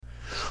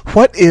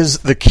What is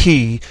the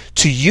key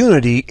to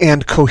unity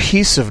and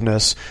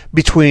cohesiveness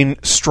between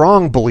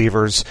strong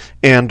believers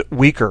and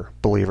weaker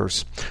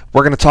believers?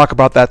 We're going to talk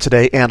about that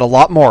today and a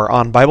lot more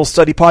on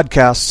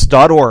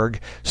BibleStudyPodcasts.org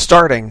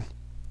starting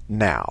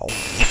now.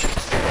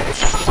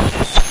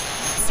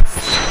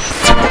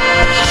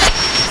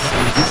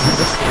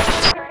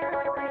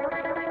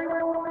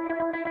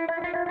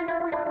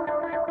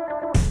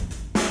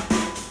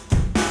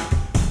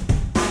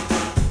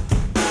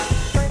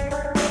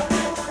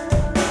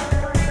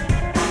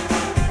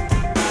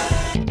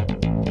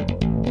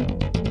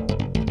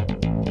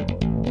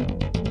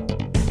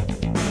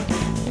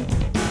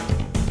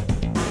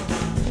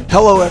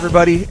 Hello,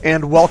 everybody,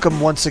 and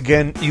welcome once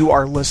again. You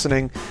are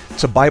listening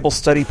to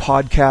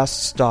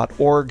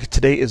BibleStudyPodcasts.org.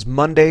 Today is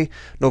Monday,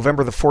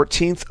 November the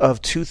 14th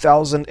of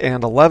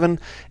 2011,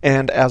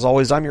 and as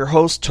always, I'm your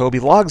host, Toby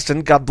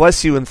Logsdon. God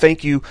bless you, and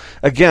thank you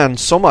again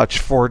so much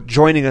for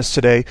joining us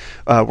today.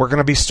 We're going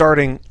to be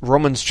starting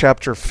Romans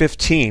chapter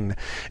 15,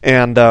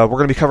 and we're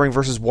going to be covering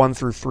verses 1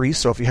 through 3,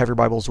 so if you have your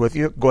Bibles with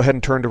you, go ahead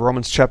and turn to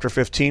Romans chapter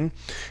 15,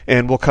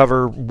 and we'll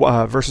cover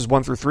verses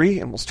 1 through 3,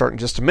 and we'll start in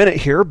just a minute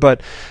here,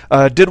 but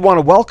did want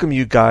to welcome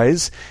you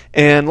guys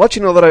and let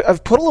you know that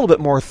I've put a little bit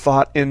more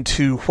thought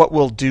into what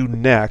we'll do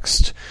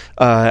next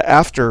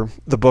after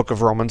the book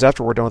of Romans,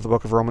 after we're done with the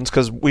book of Romans,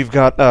 because we've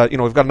got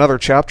we've got another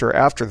chapter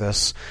after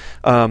this,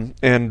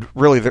 and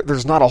really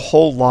there's not a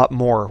whole lot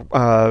more.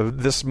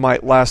 This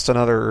might last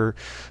another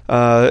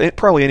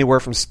probably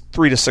anywhere from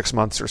 3 to 6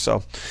 months or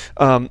so.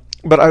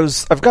 But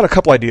I've got a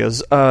couple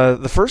ideas.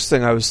 The first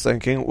thing I was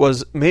thinking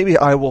was maybe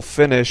I will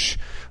finish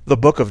the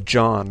book of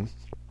John.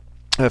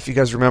 If you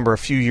guys remember, a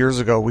few years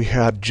ago, we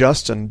had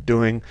Justin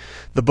doing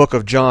the book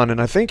of John,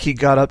 and I think he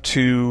got up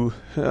to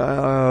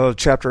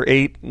chapter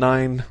 8,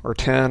 9, or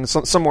 10,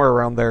 somewhere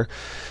around there.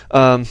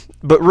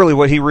 But really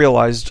what he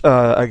realized,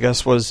 I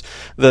guess, was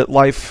that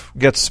life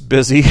gets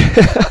busy,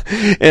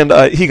 and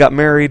he got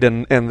married,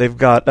 and they've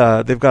got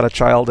a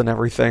child and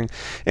everything,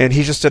 and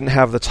he just didn't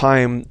have the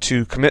time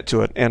to commit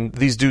to it. And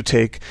these do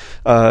take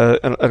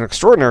an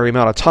extraordinary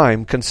amount of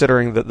time,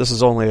 considering that this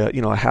is only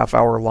a half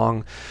hour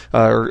long,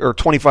 or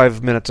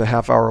 25 minutes, a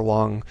half hour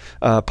long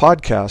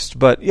podcast.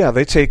 But yeah,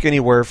 they take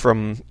anywhere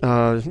from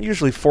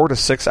usually 4 to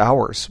 6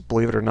 hours,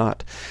 believe it or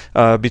not,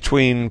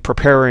 between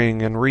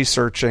preparing and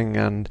researching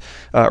and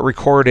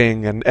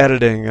recording and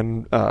editing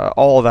and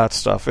all of that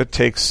stuff. It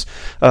takes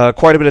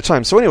quite a bit of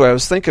time. So anyway, I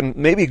was thinking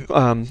maybe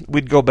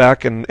we'd go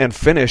back and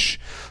finish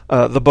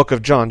the book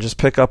of John, just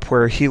pick up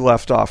where he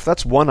left off.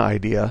 That's one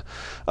idea.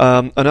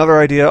 Another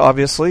idea,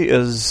 obviously,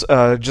 is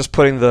just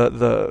putting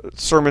the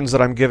sermons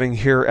that I'm giving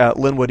here at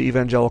Linwood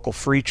Evangelical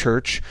Free Church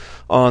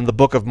on the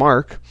book of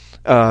Mark.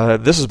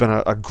 This has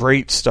been a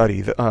great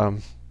study.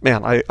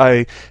 Man,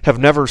 I have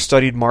never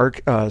studied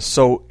Mark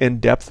so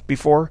in-depth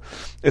before.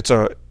 It's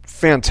a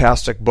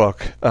fantastic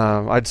book.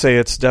 I'd say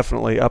it's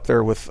definitely up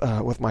there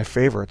with my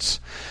favorites.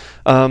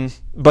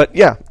 But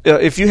yeah,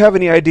 if you have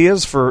any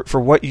ideas for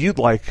what you'd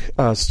like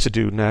us to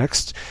do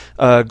next,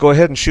 go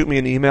ahead and shoot me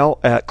an email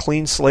at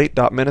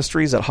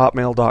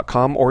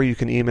cleanslate.ministries@hotmail.com, or you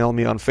can email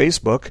me on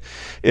Facebook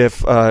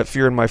if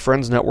you're in my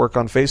friends network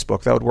on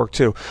Facebook. That would work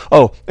too.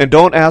 Oh, and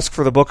don't ask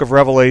for the book of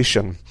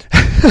Revelation.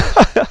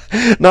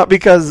 Not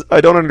because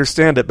I don't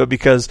understand it, but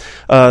because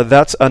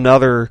that's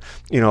another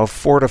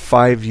 4 to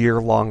 5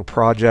 year long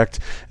project.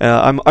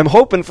 I'm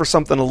hoping for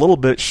something a little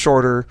bit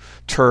shorter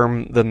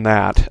term than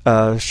that,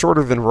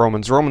 shorter than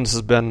Romans. Romans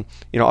has been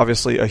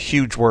obviously a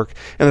huge work,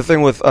 and the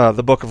thing with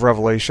the book of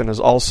Revelation is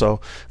also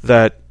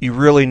that you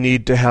really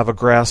need to have a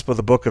grasp of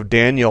the book of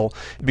Daniel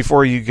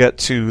before you get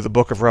to the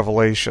book of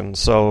Revelation.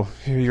 So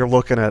you're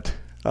looking at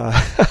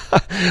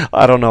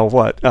I don't know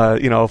what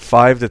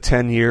 5 to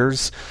 10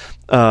 years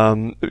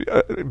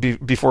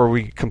before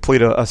we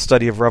complete a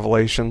study of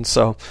Revelation.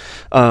 So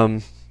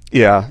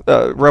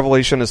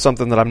Revelation is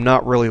something that I'm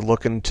not really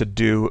looking to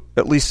do,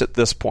 at least at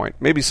this point.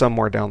 Maybe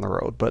somewhere down the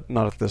road, but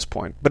not at this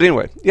point. But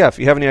anyway, yeah, if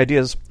you have any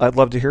ideas, I'd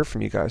love to hear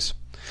from you guys.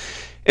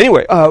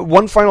 Anyway,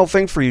 one final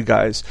thing for you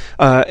guys,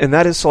 and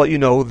that is to let you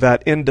know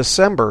that in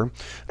December,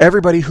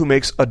 everybody who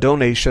makes a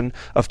donation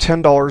of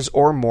 $10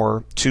 or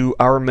more to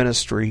our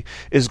ministry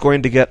is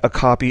going to get a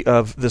copy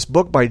of this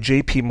book by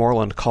J.P.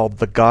 Moreland called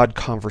The God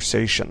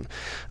Conversation.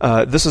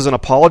 This is an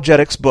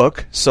apologetics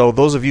book, so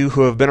those of you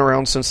who have been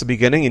around since the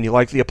beginning and you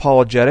like the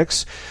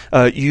apologetics,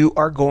 you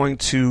are going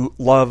to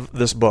love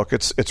this book.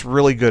 It's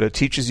really good. It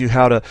teaches you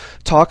how to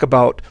talk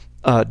about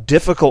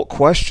difficult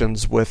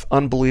questions with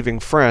unbelieving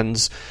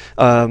friends,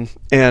 and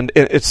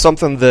it's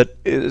something that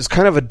is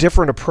kind of a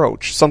different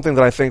approach, something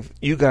that I think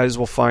you guys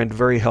will find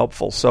very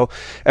helpful. So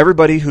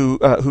everybody who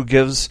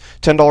gives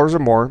 $10 or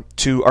more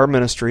to our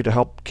ministry to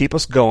help keep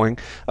us going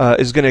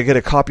is going to get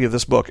a copy of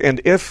this book. And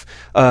if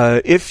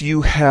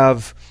you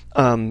have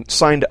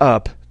signed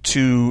up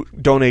to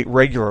donate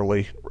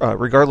regularly,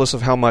 regardless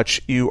of how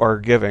much you are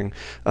giving,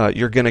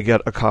 you're going to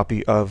get a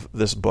copy of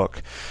this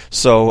book.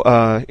 So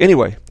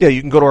anyway, yeah,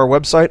 you can go to our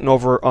website, and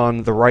over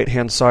on the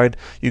right-hand side,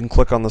 you can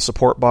click on the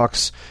support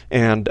box,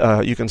 and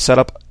you can set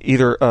up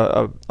either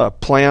a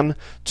plan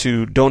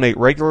to donate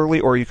regularly,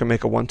 or you can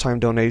make a one-time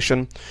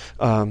donation,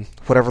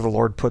 whatever the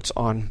Lord puts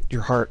on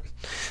your heart.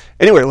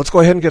 Anyway, let's go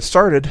ahead and get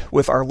started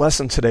with our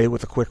lesson today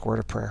with a quick word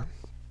of prayer.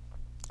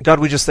 God,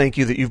 we just thank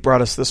you that you've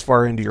brought us this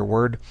far into your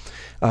word,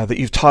 that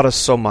you've taught us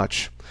so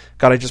much.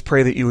 God, I just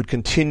pray that you would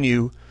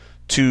continue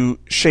to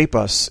shape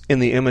us in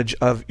the image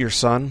of your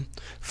Son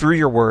through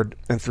your word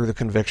and through the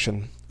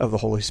conviction of the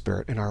Holy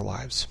Spirit in our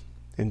lives.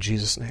 In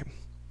Jesus' name,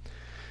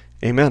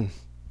 amen.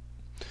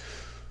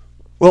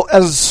 Well,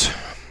 as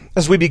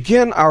we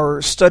begin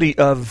our study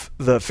of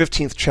the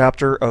 15th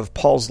chapter of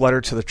Paul's letter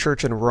to the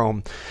church in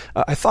Rome,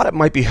 I thought it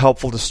might be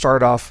helpful to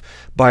start off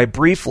by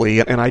briefly,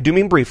 and I do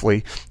mean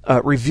briefly,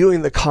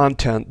 reviewing the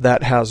content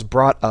that has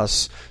brought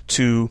us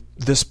to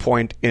this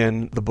point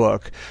in the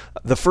book.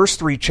 The first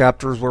 3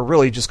 chapters were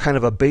really just kind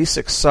of a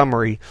basic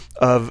summary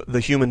of the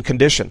human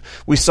condition.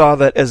 We saw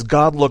that as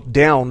God looked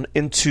down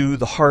into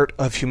the heart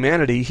of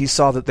humanity, he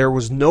saw that there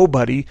was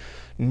nobody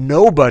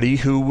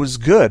who was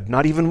good,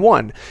 not even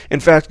one.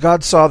 In fact,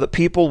 God saw that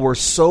people were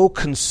so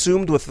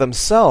consumed with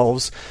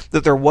themselves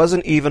that there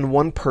wasn't even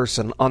one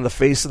person on the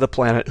face of the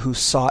planet who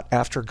sought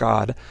after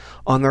God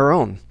on their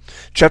own.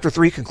 Chapter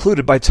 3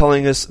 concluded by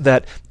telling us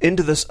that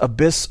into this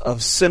abyss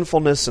of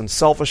sinfulness and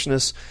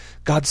selfishness,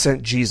 God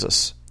sent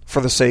Jesus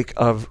for the sake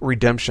of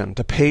redemption,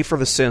 to pay for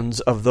the sins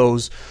of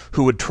those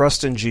who would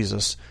trust in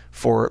Jesus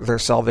for their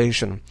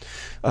salvation.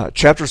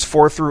 Chapters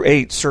 4 through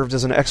 8 served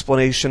as an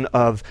explanation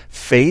of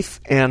faith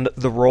and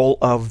the role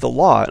of the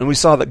law. And we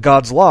saw that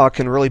God's law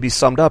can really be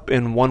summed up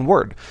in one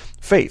word: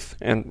 faith.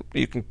 And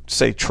you can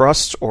say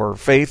trust or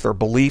faith or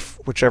belief,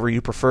 whichever you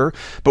prefer.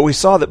 But we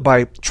saw that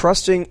by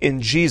trusting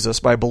in Jesus,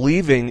 by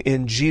believing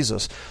in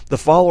Jesus, the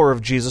follower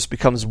of Jesus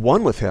becomes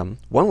one with him,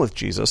 one with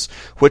Jesus,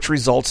 which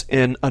results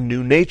in a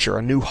new nature,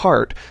 a new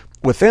heart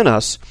within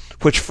us,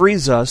 which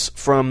frees us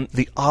from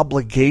the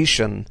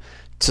obligation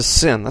to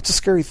sin. That's a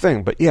scary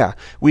thing, but yeah,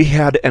 we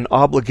had an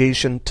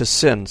obligation to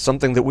sin,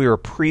 something that we were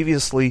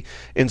previously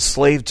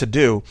enslaved to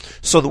do,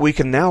 so that we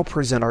can now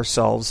present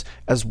ourselves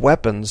as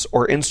weapons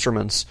or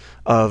instruments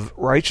of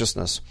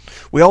righteousness.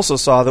 We also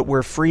saw that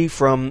we're free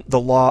from the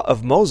law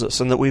of Moses,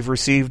 and that we've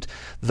received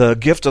the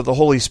gift of the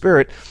Holy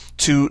Spirit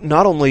to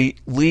not only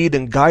lead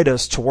and guide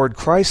us toward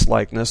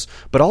Christ-likeness,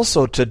 but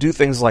also to do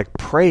things like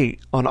pray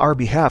on our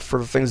behalf for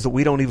the things that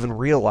we don't even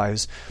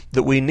realize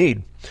that we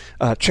need.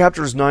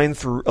 Chapters 9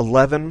 through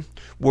 11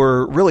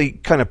 were really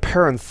kind of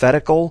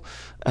parenthetical,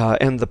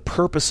 and the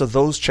purpose of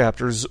those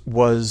chapters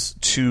was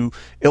to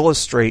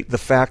illustrate the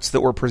facts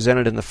that were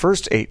presented in the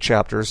first 8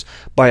 chapters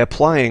by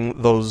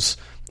applying those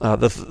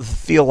the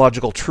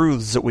theological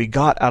truths that we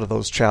got out of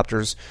those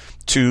chapters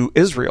to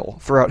Israel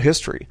throughout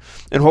history.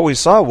 And what we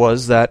saw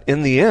was that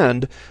in the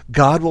end,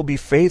 God will be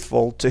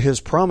faithful to his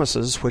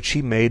promises, which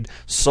he made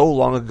so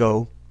long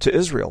ago to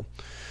Israel.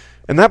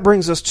 And that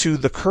brings us to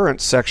the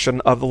current section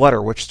of the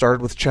letter, which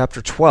started with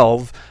chapter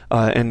 12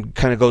 and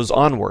kind of goes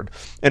onward.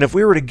 And if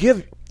we were to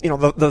give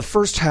the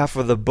first half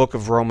of the book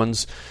of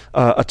Romans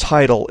a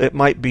title, it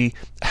might be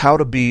How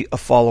to Be a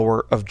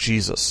Follower of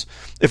Jesus.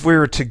 If we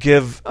were to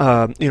give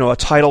a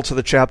title to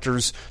the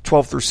chapters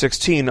 12 through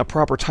 16, a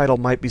proper title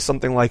might be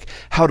something like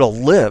How to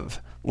Live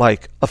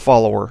Like a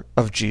Follower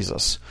of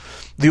Jesus.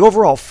 The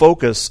overall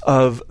focus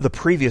of the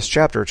previous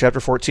chapter, chapter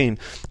 14,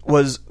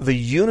 was the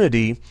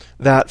unity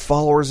that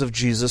followers of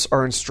Jesus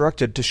are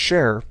instructed to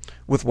share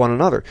with one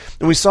another.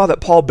 And we saw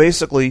that Paul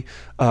basically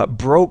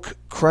broke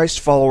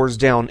Christ followers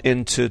down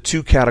into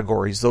 2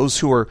 categories: those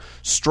who are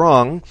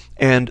strong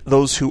and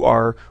those who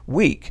are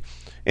weak.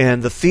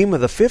 And the theme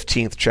of the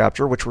 15th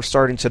chapter, which we're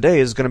starting today,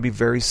 is going to be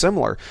very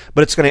similar.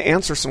 But it's going to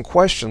answer some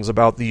questions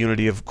about the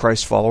unity of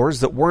Christ followers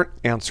that weren't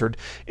answered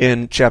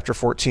in chapter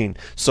 14.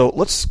 So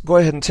let's go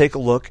ahead and take a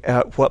look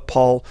at what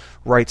Paul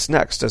writes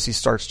next as he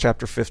starts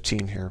chapter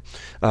 15 here.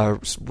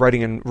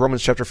 Writing in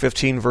Romans chapter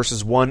 15,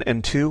 verses 1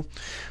 and 2.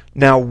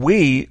 Now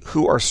we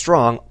who are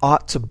strong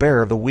ought to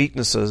bear the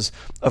weaknesses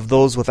of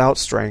those without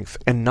strength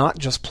and not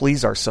just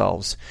please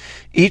ourselves.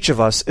 Each of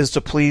us is to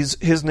please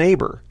his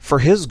neighbor for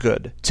his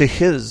good, to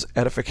his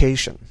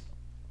edification.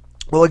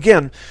 Well,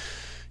 again,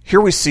 here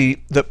we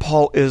see that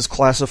Paul is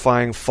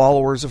classifying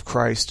followers of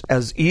Christ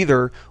as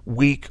either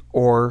weak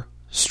or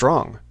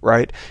strong,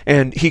 right?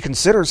 And he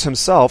considers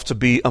himself to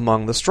be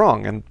among the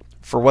strong. And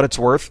for what it's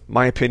worth,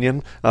 my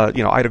opinion,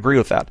 I'd agree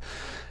with that.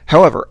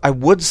 However, I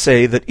would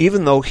say that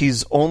even though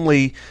he's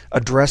only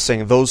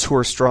addressing those who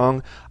are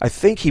strong, I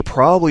think he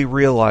probably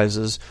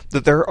realizes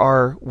that there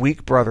are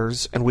weak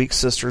brothers and weak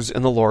sisters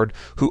in the Lord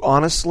who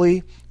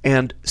honestly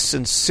and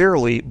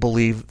sincerely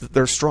believe that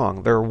they're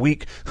strong. There are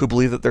weak who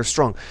believe that they're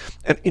strong.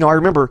 And, I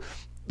remember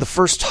the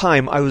first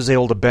time I was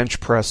able to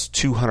bench press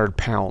 200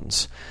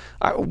 pounds.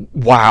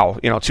 Wow,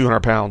 200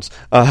 pounds.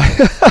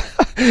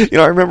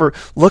 I remember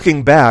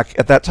looking back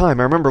at that time.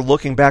 I remember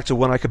looking back to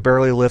when I could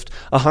barely lift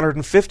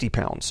 150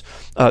 pounds.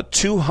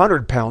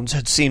 200 pounds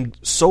had seemed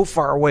so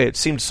far away. It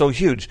seemed so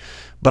huge.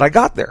 But I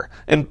got there,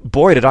 and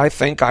boy, did I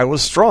think I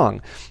was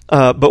strong.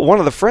 But one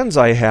of the friends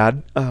I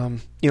had,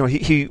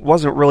 he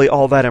wasn't really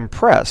all that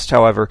impressed.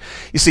 However,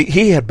 you see,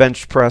 he had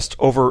bench pressed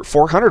over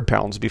 400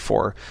 pounds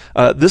before.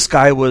 This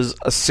guy was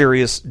a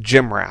serious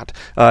gym rat.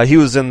 He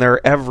was in there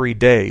every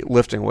day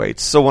lifting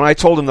weights. So when I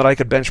told him that I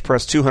could bench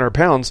press 200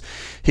 pounds,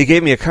 he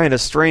gave me a kind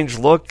of strange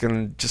look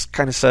and just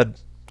kind of said,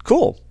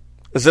 "Cool,"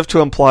 as if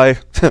to imply,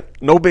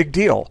 no big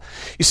deal.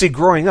 You see,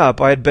 growing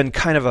up, I had been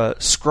kind of a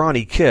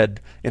scrawny kid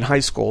in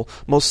high school.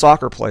 Most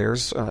soccer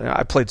players,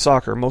 I played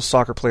soccer, most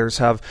soccer players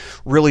have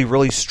really,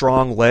 really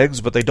strong legs,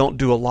 but they don't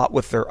do a lot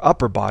with their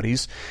upper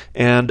bodies.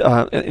 And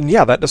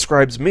yeah, that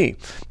describes me.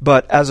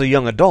 But as a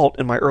young adult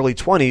in my early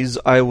 20s,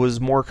 I was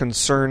more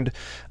concerned,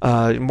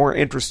 more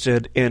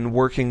interested in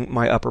working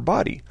my upper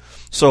body.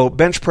 So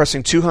bench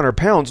pressing 200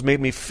 pounds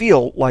made me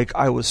feel like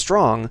I was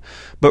strong,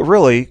 but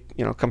really,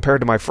 compared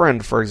to my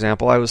friend, for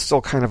example, I was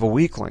still kind of a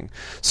weakling.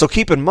 So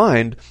keep in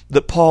mind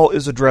that Paul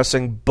is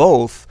addressing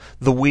both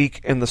the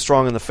weak and the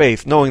strong in the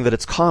faith, knowing that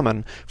it's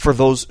common for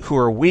those who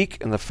are weak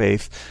in the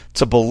faith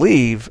to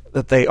believe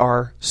that they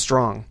are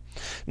strong.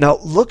 Now,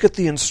 look at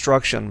the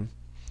instruction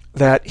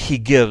that he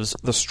gives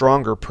the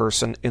stronger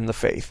person in the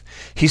faith.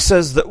 He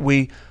says that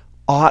we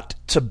ought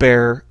to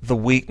bear the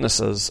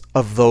weaknesses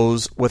of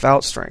those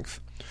without strength.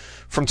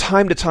 From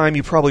time to time,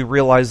 you probably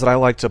realize that I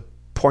like to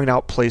point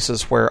out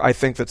places where I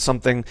think that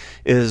something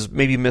is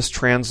maybe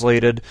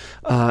mistranslated,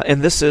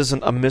 and this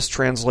isn't a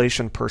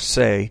mistranslation per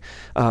se,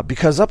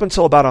 because up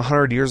until about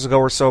 100 years ago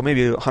or so,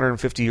 maybe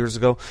 150 years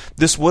ago,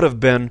 this would have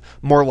been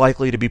more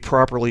likely to be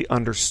properly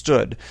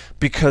understood,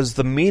 because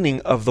the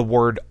meaning of the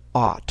word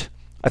ought,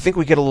 I think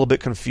we get a little bit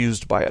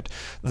confused by it.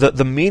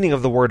 The meaning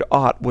of the word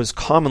ought was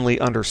commonly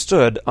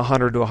understood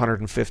 100 to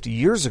 150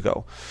 years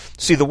ago.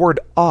 See, the word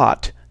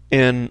ought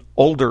in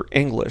older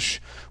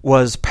English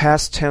was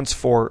past tense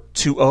for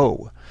to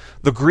owe.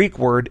 The Greek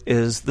word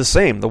is the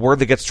same. The word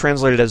that gets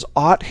translated as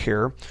ought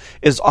here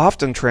is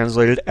often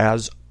translated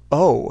as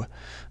owe.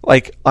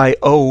 Like, I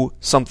owe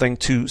something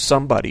to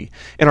somebody.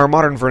 In our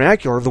modern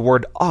vernacular, the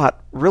word ought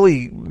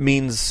really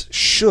means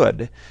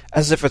should,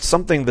 as if it's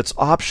something that's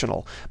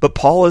optional. But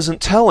Paul isn't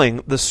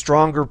telling the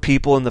stronger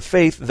people in the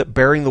faith that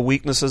bearing the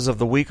weaknesses of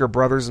the weaker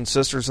brothers and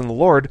sisters in the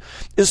Lord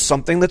is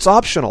something that's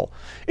optional.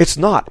 It's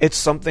not. It's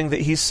something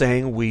that he's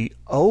saying we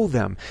owe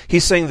them.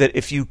 He's saying that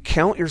if you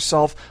count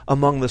yourself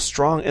among the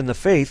strong in the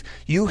faith,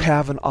 you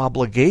have an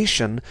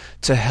obligation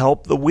to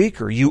help the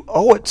weaker. You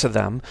owe it to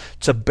them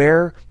to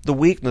bear the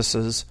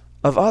weaknesses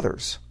of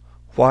others.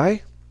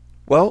 Why?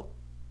 Well,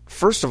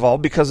 first of all,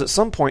 because at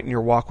some point in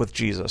your walk with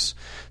Jesus,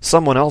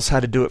 someone else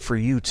had to do it for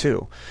you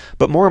too.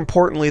 But more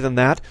importantly than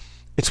that,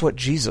 it's what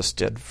Jesus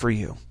did for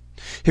you.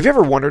 Have you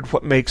ever wondered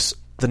what makes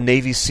the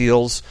Navy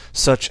SEALs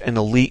such an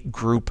elite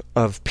group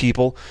of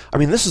people? I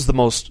mean, this is the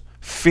most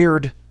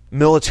feared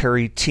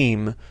military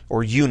team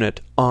or unit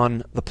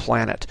on the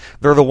planet.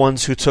 They're the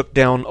ones who took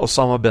down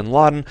Osama bin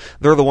Laden.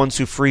 They're the ones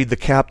who freed the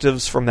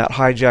captives from that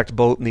hijacked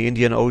boat in the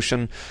Indian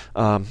Ocean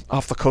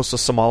off the coast of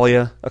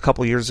Somalia a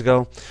couple years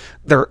ago.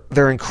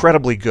 They're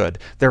incredibly good.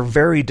 They're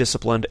very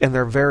disciplined, and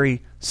they're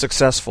very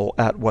successful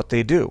at what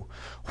they do.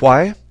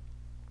 Why?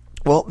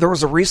 Well, there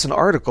was a recent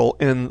article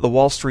in the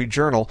Wall Street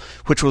Journal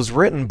which was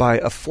written by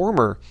a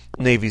former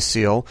Navy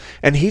SEAL,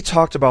 and he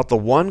talked about the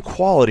one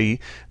quality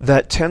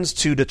that tends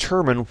to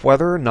determine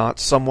whether or not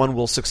someone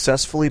will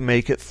successfully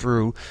make it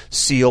through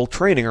SEAL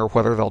training or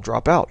whether they'll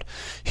drop out.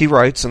 He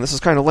writes, and this is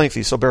kind of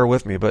lengthy, so bear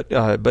with me,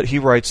 but he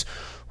writes,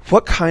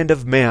 "What kind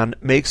of man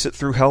makes it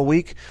through Hell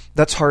Week?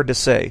 That's hard to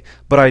say,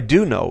 but I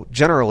do know,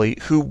 generally,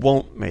 who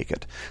won't make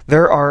it.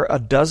 There are a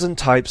dozen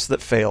types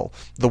that fail.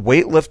 The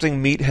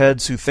weightlifting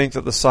meatheads who think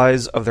that the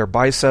size of their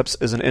biceps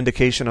is an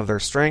indication of their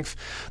strength,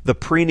 the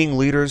preening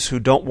leaders who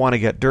don't want to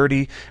get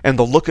dirty, and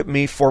the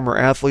look-at-me former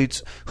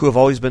athletes who have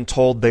always been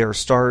told they are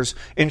stars.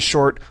 In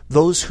short,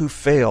 those who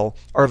fail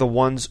are the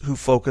ones who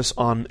focus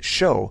on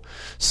show.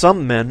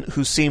 Some men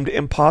who seemed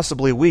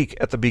impossibly weak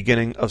at the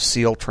beginning of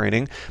SEAL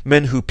training,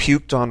 men who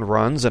puked on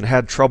runs and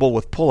had trouble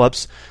with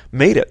pull-ups,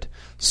 made it.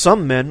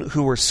 Some men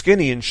who were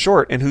skinny and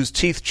short and whose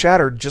teeth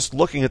chattered just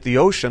looking at the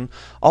ocean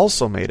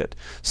also made it.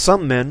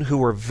 Some men who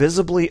were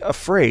visibly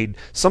afraid,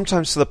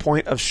 sometimes to the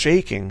point of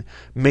shaking,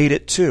 made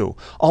it too.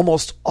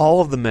 Almost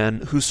all of the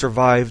men who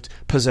survived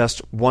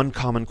possessed one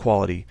common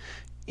quality.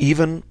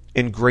 Even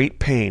in great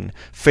pain,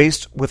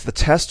 faced with the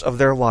test of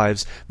their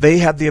lives, they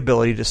had the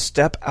ability to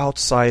step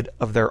outside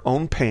of their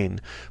own pain,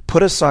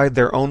 put aside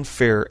their own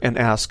fear, and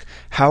ask,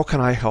 how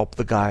can I help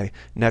the guy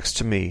next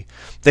to me?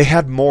 They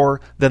had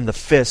more than the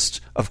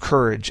fist of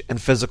courage and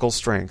physical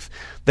strength.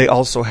 They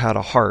also had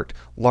a heart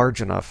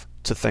large enough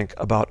to think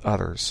about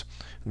others."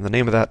 And the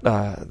name of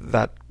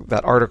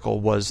that article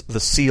was "The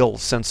SEAL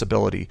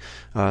Sensibility,"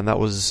 and that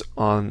was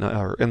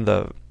on in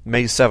the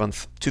May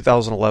 7th,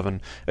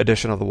 2011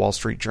 edition of the Wall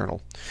Street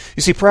Journal.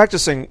 You see,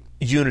 practicing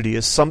unity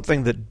is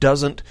something that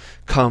doesn't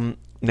come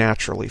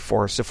naturally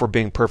for us, if we're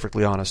being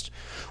perfectly honest.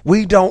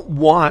 We don't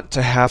want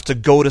to have to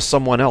go to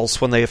someone else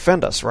when they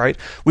offend us, right?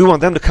 We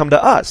want them to come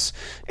to us.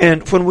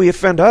 And when we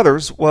offend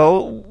others,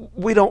 well,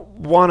 we don't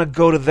want to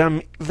go to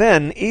them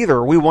then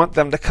either. We want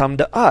them to come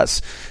to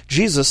us.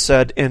 Jesus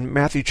said in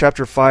Matthew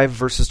chapter 5,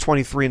 verses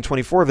 23 and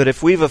 24, that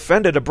if we've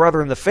offended a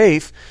brother in the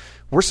faith,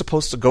 we're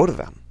supposed to go to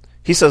them.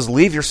 He says,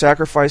 leave your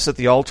sacrifice at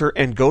the altar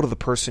and go to the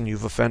person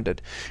you've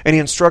offended. And he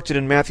instructed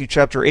in Matthew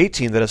chapter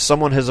 18 that if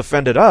someone has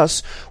offended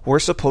us, we're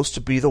supposed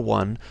to be the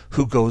one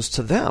who goes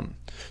to them.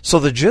 So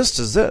the gist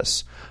is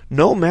this: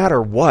 no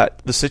matter what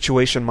the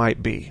situation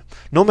might be,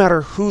 no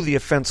matter who the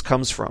offense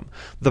comes from,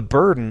 the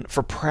burden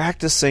for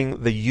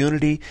practicing the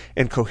unity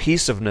and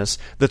cohesiveness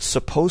that's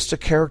supposed to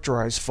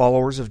characterize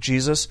followers of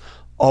Jesus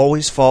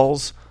always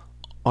falls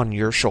on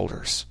your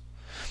shoulders.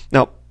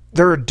 Now,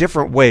 there are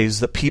different ways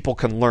that people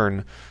can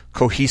learn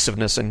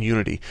cohesiveness and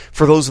unity.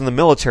 For those in the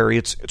military,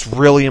 it's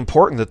really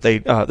important that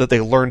they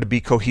learn to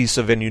be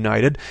cohesive and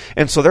united.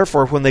 And so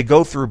therefore, when they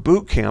go through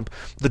boot camp,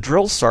 the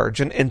drill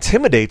sergeant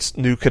intimidates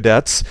new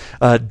cadets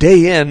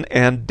day in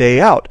and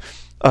day out.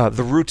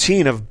 The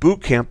routine of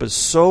boot camp is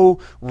so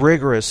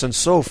rigorous and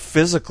so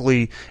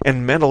physically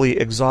and mentally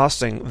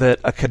exhausting that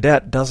a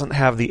cadet doesn't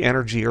have the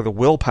energy or the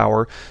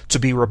willpower to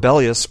be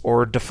rebellious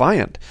or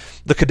defiant.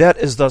 The cadet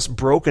is thus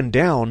broken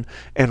down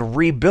and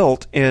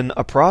rebuilt in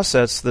a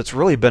process that's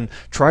really been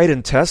tried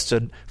and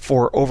tested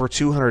for over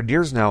 200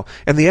 years now.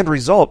 And the end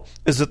result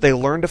is that they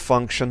learn to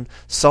function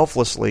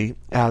selflessly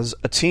as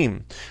a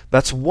team.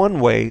 That's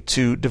one way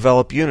to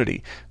develop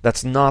unity.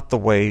 That's not the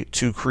way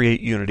to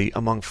create unity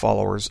among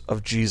followers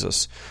of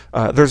Jesus.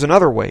 There's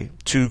another way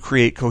to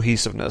create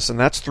cohesiveness, and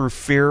that's through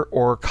fear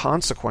or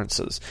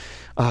consequences.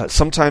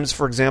 Sometimes,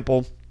 for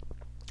example,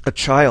 a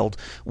child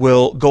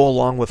will go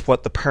along with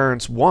what the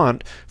parents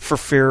want for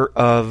fear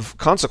of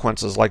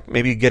consequences, like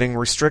maybe getting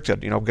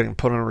restricted, getting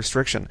put on a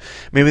restriction.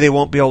 Maybe they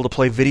won't be able to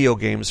play video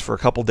games for a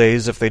couple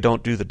days if they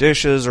don't do the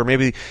dishes, or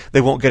maybe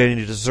they won't get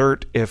any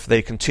dessert if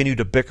they continue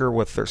to bicker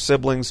with their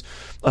siblings.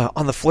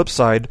 On the flip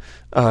side,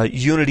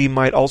 unity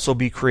might also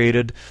be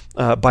created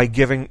by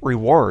giving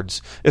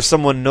rewards. If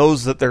someone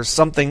knows that there's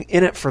something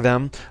in it for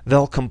them,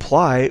 they'll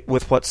comply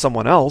with what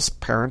someone else,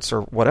 parents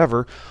or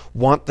whatever,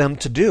 want them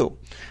to do.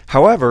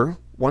 However,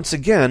 once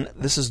again,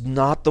 this is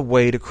not the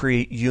way to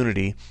create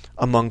unity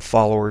among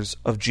followers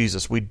of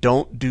Jesus. We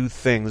don't do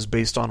things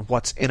based on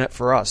what's in it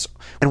for us,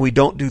 and we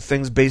don't do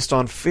things based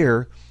on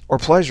fear or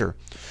pleasure.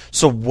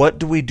 So what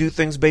do we do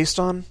things based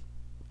on?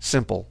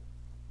 Simple: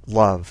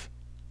 love.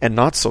 And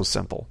not so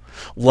simple.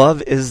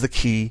 Love is the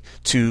key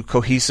to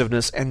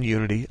cohesiveness and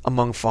unity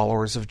among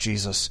followers of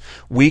Jesus.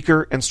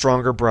 Weaker and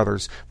stronger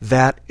brothers,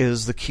 that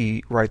is the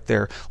key right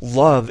there.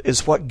 Love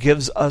is what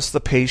gives us the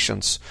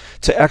patience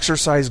to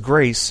exercise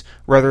grace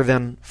rather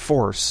than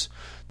force,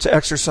 to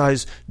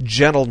exercise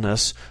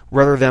gentleness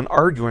rather than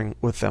arguing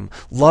with them.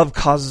 Love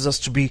causes us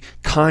to be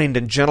kind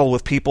and gentle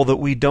with people that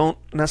we don't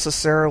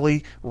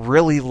necessarily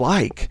really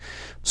like.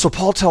 So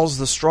Paul tells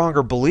the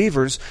stronger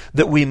believers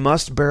that we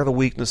must bear the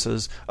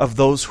weaknesses of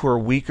those who are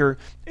weaker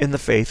in the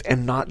faith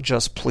and not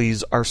just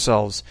please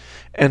ourselves.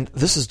 And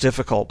this is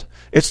difficult.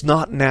 It's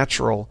not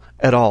natural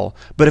at all.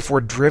 But if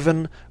we're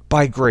driven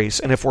by grace,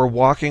 and if we're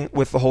walking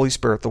with the Holy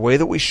Spirit the way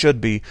that we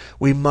should be,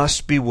 we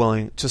must be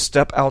willing to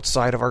step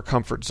outside of our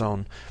comfort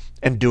zone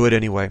and do it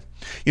anyway.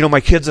 My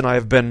kids and I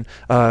have been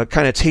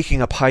kind of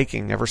taking up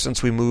hiking ever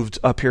since we moved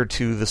up here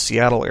to the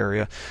Seattle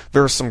area.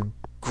 There are some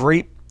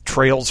great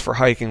trails for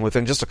hiking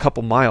within just a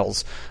couple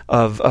miles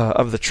of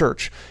the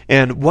church.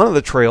 And one of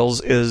the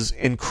trails is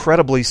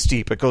incredibly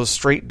steep. It goes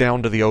straight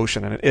down to the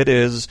ocean, and it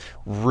is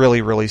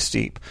really, really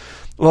steep.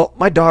 Well,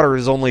 my daughter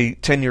is only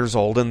 10 years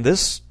old, and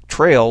this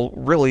trail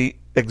really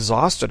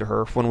exhausted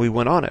her when we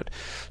went on it.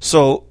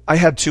 So I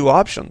had two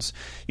options.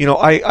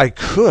 I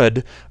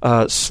could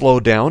slow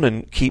down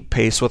and keep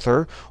pace with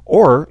her,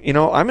 or,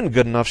 I'm in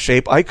good enough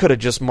shape, I could have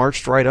just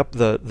marched right up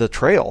the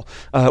trail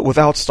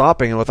without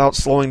stopping and without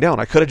slowing down.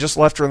 I could have just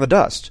left her in the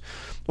dust.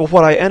 Well,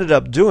 what I ended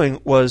up doing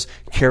was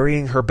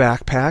carrying her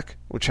backpack,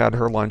 which had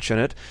her lunch in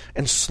it,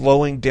 and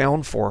slowing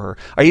down for her.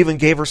 I even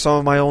gave her some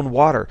of my own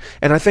water.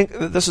 And I think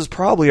that this is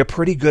probably a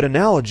pretty good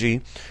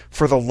analogy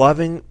for the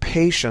loving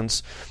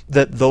patience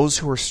that those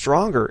who are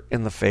stronger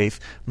in the faith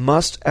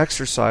must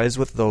exercise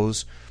with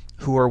those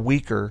who are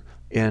weaker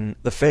in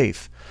the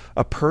faith.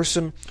 A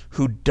person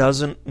who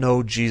doesn't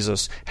know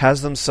Jesus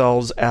has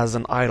themselves as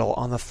an idol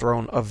on the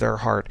throne of their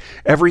heart.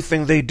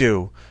 Everything they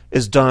do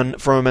is done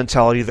from a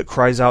mentality that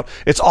cries out,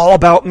 "It's all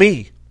about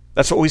me."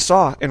 That's what we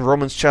saw in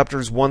Romans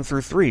chapters 1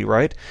 through 3,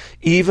 right?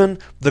 Even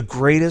the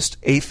greatest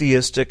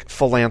atheistic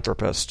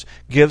philanthropist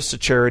gives to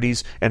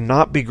charities, and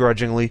not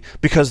begrudgingly,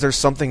 because there's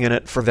something in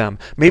it for them.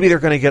 Maybe they're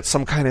going to get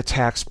some kind of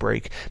tax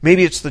break.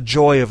 Maybe it's the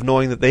joy of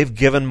knowing that they've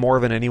given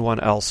more than anyone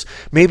else.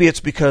 Maybe it's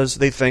because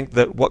they think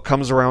that what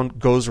comes around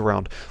goes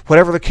around.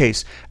 Whatever the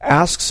case,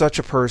 ask such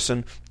a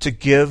person to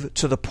give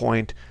to the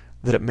point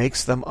that it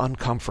makes them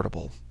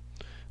uncomfortable.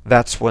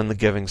 that's when the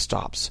giving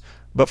stops.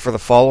 But for the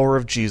follower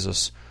of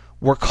Jesus,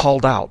 we're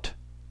called out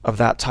of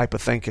that type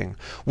of thinking.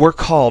 We're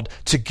called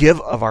to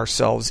give of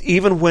ourselves,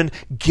 even when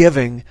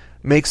giving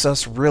makes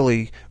us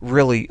really,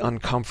 really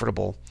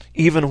uncomfortable,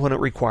 even when it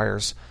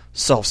requires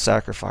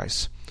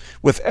self-sacrifice.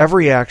 With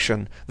every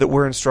action that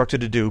we're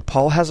instructed to do,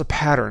 Paul has a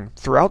pattern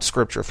throughout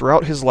Scripture,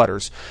 throughout his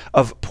letters,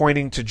 of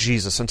pointing to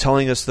Jesus and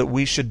telling us that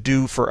we should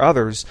do for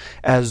others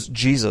as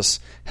Jesus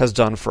has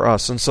done for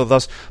us. And so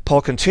thus,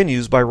 Paul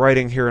continues by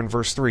writing here in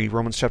verse 3,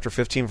 Romans chapter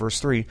 15, verse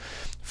 3,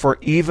 "For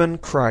even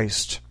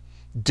Christ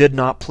did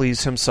not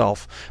please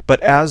himself,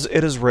 but as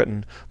it is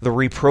written, the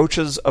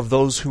reproaches of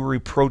those who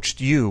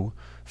reproached you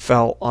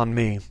fell on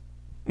me."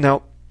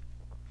 Now,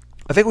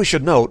 I think we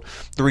should note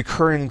the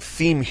recurring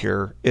theme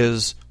here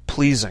is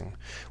pleasing.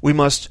 We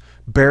must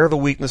bear the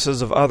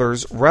weaknesses of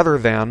others rather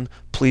than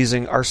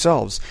pleasing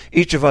ourselves.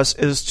 Each of us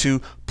is to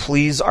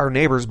please our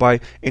neighbors by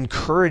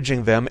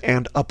encouraging them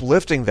and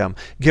uplifting them,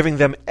 giving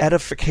them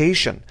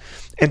edification.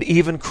 And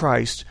even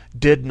Christ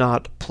did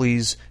not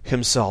please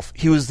himself.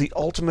 He was the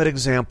ultimate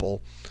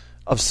example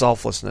of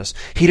selflessness.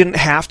 He didn't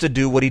have to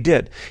do what he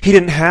did. He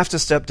didn't have to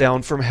step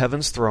down from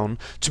heaven's throne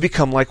to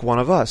become like one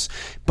of us.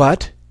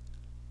 But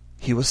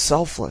he was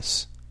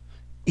selfless.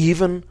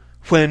 Even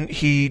when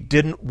he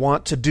didn't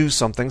want to do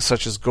something,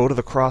 such as go to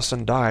the cross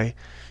and die,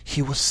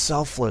 he was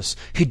selfless.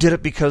 He did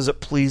it because it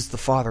pleased the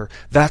Father.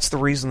 That's the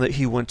reason that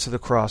he went to the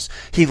cross.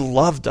 He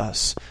loved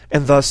us,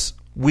 and thus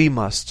we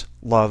must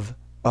love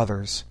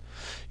others.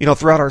 You know,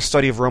 throughout our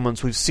study of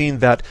Romans, we've seen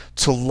that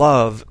to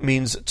love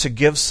means to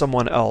give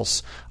someone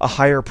else a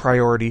higher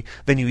priority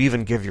than you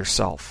even give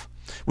yourself.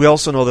 We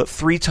also know that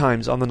 3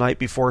 times on the night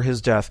before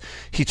his death,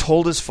 Jesus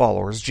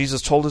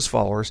told his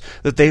followers,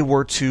 that they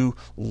were to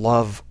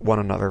love one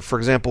another. For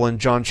example, in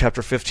John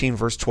chapter 15,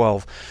 verse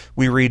 12,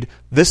 we read,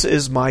 "This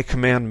is my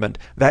commandment,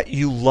 that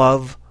you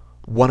love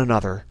one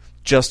another,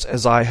 just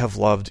as I have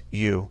loved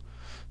you."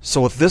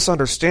 So with this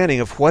understanding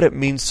of what it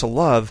means to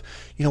love,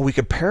 we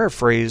could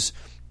paraphrase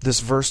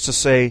this verse to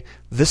say,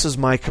 "This is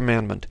my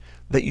commandment,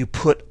 that you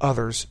put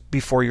others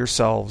before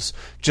yourselves,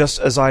 just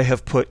as I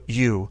have put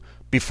you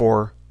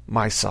before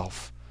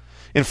myself."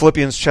 In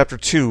Philippians chapter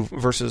 2,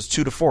 verses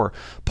 2 to 4,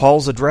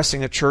 Paul's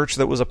addressing a church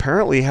that was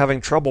apparently having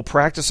trouble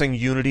practicing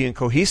unity and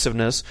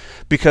cohesiveness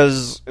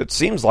because it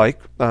seems like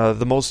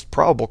the most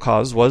probable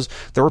cause was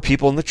there were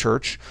people in the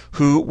church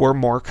who were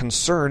more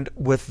concerned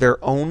with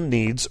their own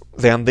needs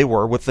than they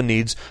were with the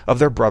needs of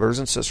their brothers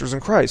and sisters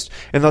in Christ.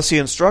 And thus he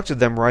instructed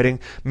them, writing,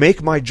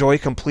 "Make my joy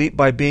complete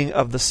by being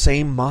of the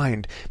same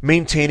mind,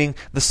 maintaining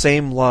the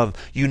same love,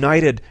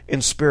 united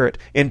in spirit,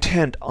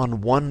 intent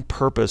on one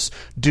purpose.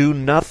 Do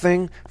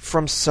nothing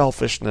from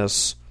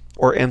selfishness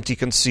or empty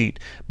conceit,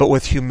 but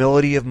with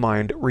humility of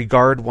mind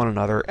regard one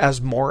another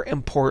as more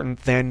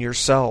important than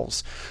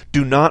yourselves.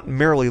 Do not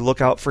merely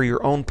look out for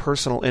your own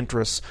personal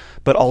interests,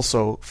 but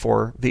also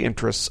for the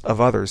interests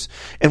of others."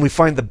 And we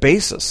find the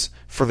basis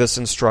for this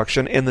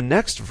instruction in the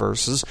next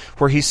verses,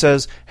 where he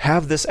says,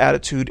 "Have this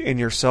attitude in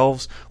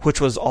yourselves, which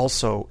was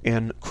also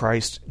in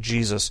Christ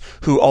Jesus,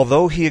 who,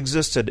 although he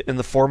existed in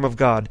the form of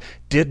God,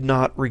 did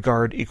not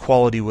regard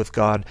equality with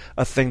God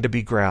a thing to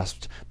be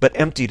grasped, but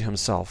emptied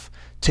himself,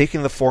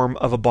 taking the form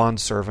of a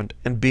bondservant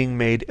and being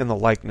made in the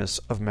likeness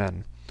of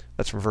men."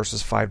 That's from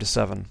verses 5 to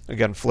 7.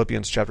 Again,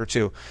 Philippians chapter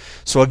 2.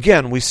 So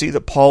again, we see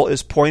that Paul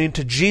is pointing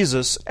to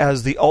Jesus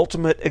as the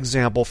ultimate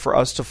example for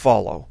us to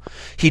follow.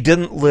 He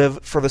didn't live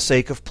for the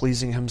sake of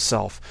pleasing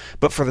himself,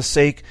 but for the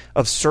sake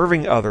of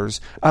serving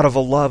others out of a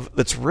love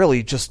that's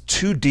really just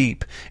too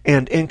deep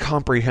and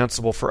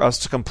incomprehensible for us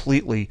to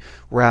completely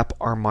wrap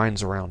our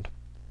minds around.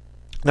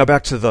 Now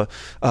back to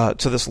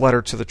this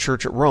letter to the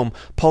church at Rome,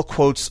 Paul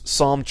quotes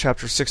Psalm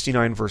chapter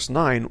 69, verse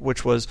 9,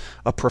 which was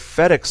a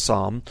prophetic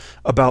psalm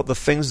about the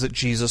things that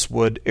Jesus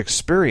would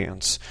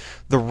experience.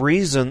 The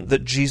reason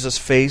that Jesus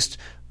faced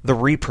the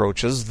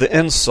reproaches, the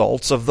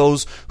insults of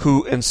those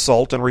who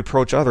insult and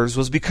reproach others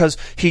was because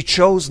he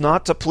chose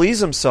not to please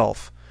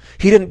himself.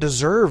 He didn't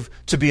deserve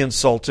to be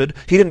insulted.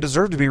 He didn't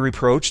deserve to be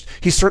reproached.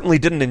 He certainly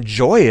didn't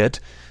enjoy it,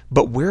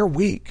 but we're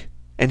weak.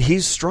 And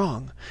he's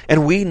strong.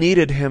 And we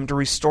needed him to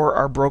restore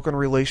our broken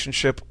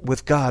relationship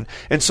with God.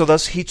 And so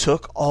thus he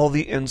took all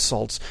the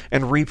insults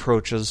and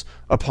reproaches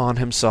upon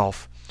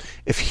himself.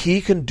 If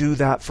he can do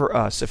that for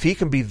us, if he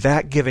can be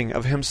that giving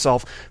of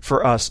himself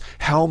for us,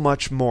 how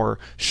much more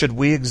should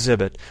we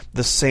exhibit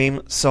the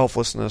same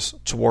selflessness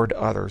toward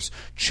others,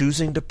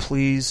 choosing to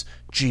please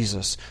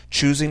Jesus,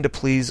 choosing to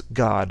please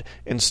God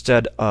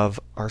instead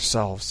of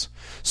ourselves?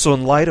 So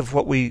in light of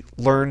what we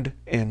learned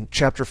in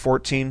chapter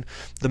 14,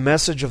 the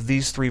message of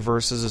these 3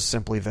 verses is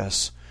simply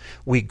this: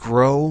 we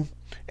grow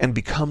and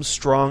become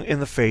strong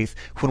in the faith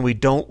when we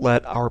don't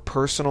let our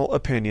personal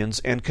opinions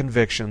and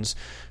convictions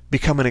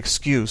become an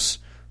excuse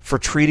for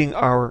treating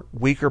our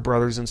weaker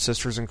brothers and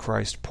sisters in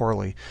Christ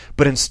poorly,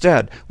 but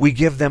instead we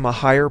give them a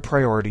higher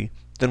priority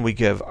than we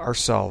give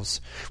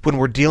ourselves. When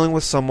we're dealing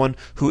with someone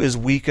who is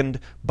weakened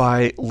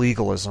by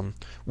legalism,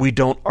 we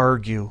don't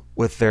argue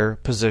with their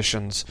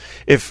positions.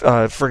 If,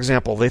 for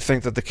example, they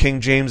think that the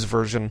King James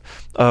Version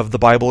of the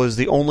Bible is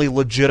the only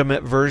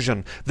legitimate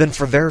version, then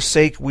for their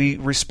sake we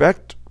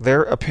respect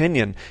their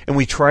opinion, and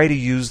we try to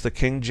use the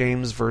King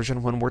James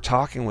Version when we're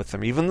talking with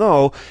them, even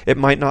though it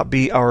might not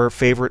be our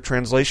favorite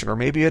translation, or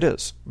maybe it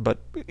is, but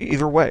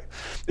either way.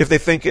 If they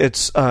think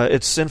it's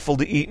sinful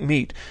to eat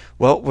meat,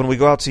 well, when we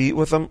go out to eat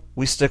with them,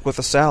 we stick with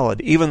a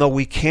salad, even though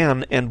we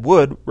can and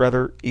would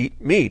rather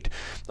eat meat.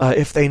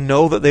 If they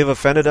know that they've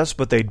offended us,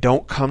 but they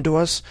don't come to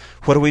us,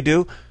 what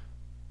do?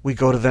 We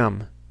go to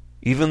them,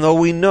 even though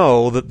we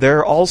know that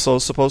they're also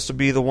supposed to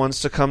be the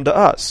ones to come to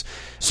us.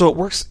 So it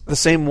works the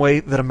same way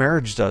that a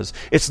marriage does.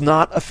 It's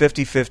not a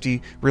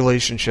 50-50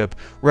 relationship.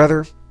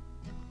 Rather,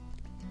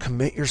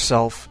 commit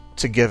yourself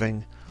to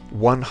giving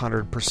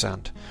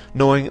 100%,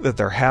 knowing that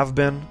there have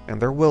been,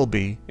 and there will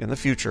be in the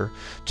future,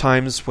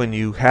 times when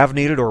you have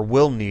needed or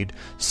will need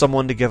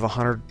someone to give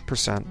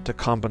 100% to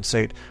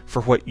compensate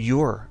for what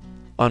you're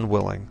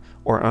unwilling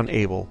or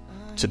unable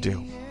to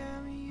do.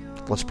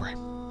 Let's pray.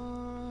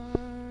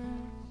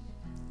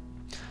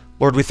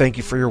 Lord, we thank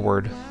you for your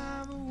word.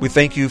 We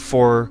thank you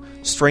for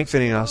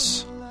strengthening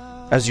us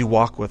as you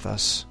walk with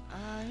us.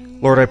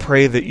 Lord, I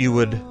pray that you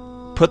would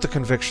put the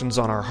convictions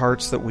on our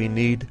hearts that we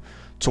need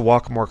to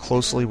walk more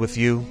closely with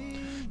you,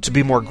 to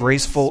be more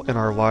graceful in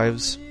our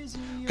lives.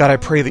 God, I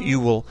pray that you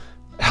will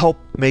help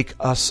make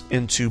us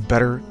into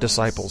better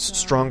disciples,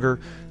 stronger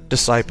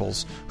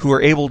disciples, who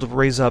are able to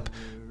raise up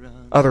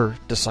other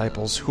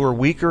disciples who are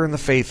weaker in the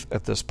faith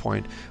at this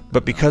point,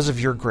 but because of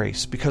your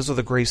grace, because of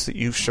the grace that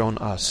you've shown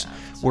us,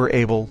 we're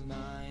able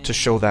to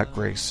show that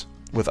grace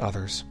with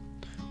others.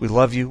 We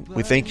love you.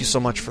 We thank you so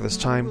much for this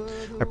time.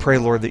 I pray,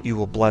 Lord, that you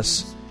will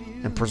bless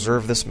and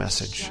preserve this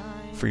message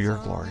for your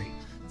glory.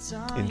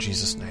 In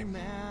Jesus' name,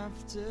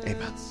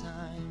 amen.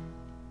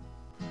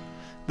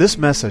 This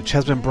message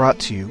has been brought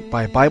to you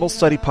by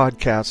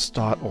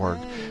BibleStudyPodcasts.org.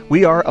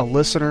 We are a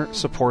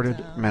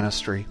listener-supported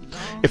ministry.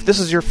 If this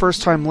is your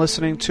first time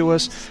listening to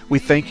us, we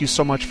thank you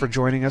so much for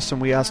joining us,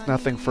 and we ask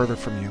nothing further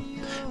from you.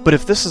 But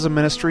if this is a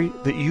ministry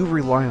that you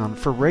rely on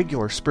for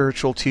regular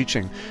spiritual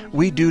teaching,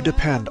 we do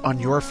depend on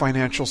your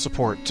financial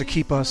support to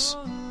keep us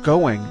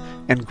going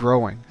and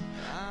growing.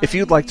 If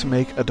you'd like to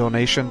make a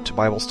donation to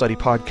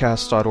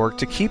BibleStudyPodcasts.org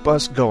to keep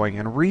us going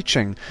and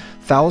reaching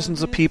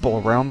thousands of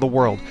people around the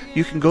world,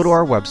 you can go to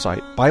our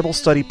website,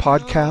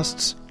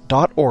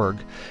 BibleStudyPodcasts.org,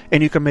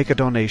 and you can make a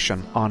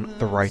donation on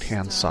the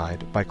right-hand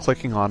side by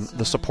clicking on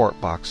the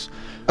support box.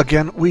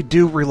 Again, we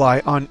do rely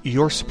on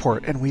your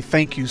support, and we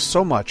thank you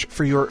so much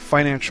for your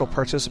financial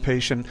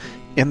participation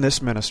in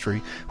this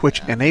ministry,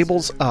 which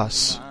enables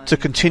us to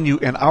continue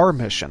in our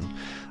mission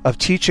of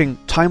teaching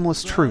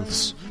timeless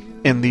truths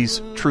in these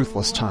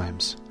truthless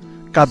times.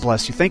 God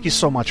bless you. Thank you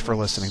so much for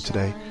listening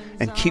today,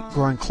 and keep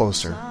growing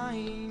closer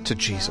to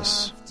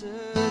Jesus.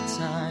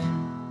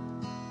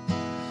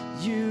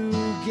 You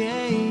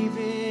gave